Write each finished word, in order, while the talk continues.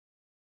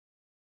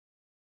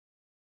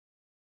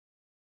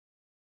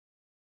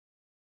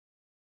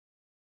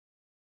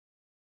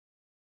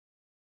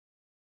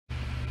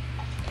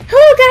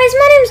guys,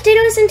 my name is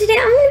Daedalus, and today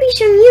I'm going to be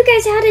showing you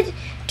guys how to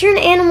turn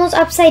animals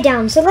upside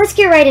down. So let's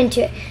get right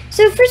into it.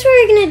 So first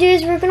what we're going to do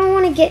is we're going to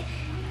want to get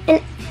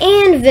an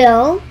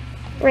anvil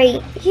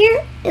right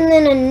here, and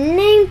then a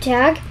name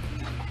tag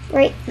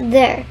right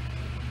there.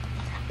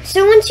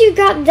 So once you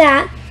got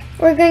that,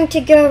 we're going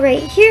to go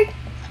right here,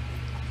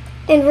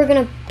 and we're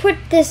going to put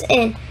this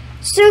in.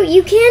 So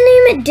you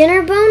can name it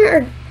dinner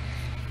bone,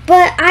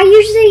 but I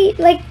usually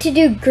like to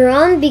do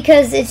Gron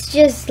because it's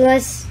just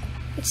less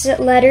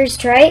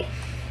letters, right?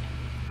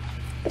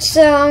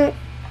 So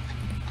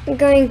I'm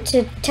going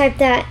to type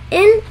that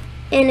in,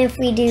 and if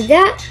we do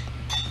that,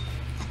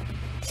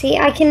 see,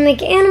 I can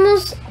make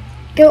animals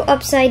go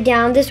upside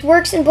down. This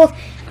works in both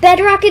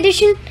Bedrock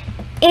Edition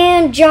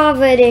and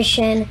Java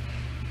Edition.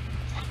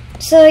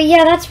 So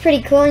yeah, that's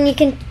pretty cool, and you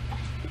can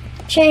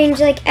change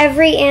like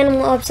every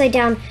animal upside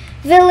down.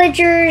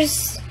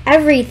 Villagers,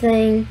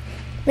 everything.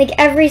 Like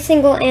every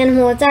single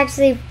animal. It's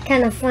actually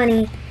kind of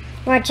funny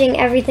watching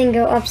everything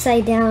go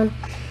upside down.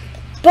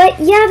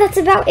 But yeah, that's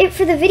about it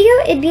for the video.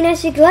 It'd be nice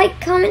if you could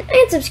like, comment,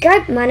 and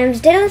subscribe. My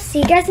name's Daedalus. See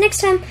you guys next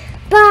time.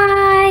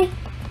 Bye!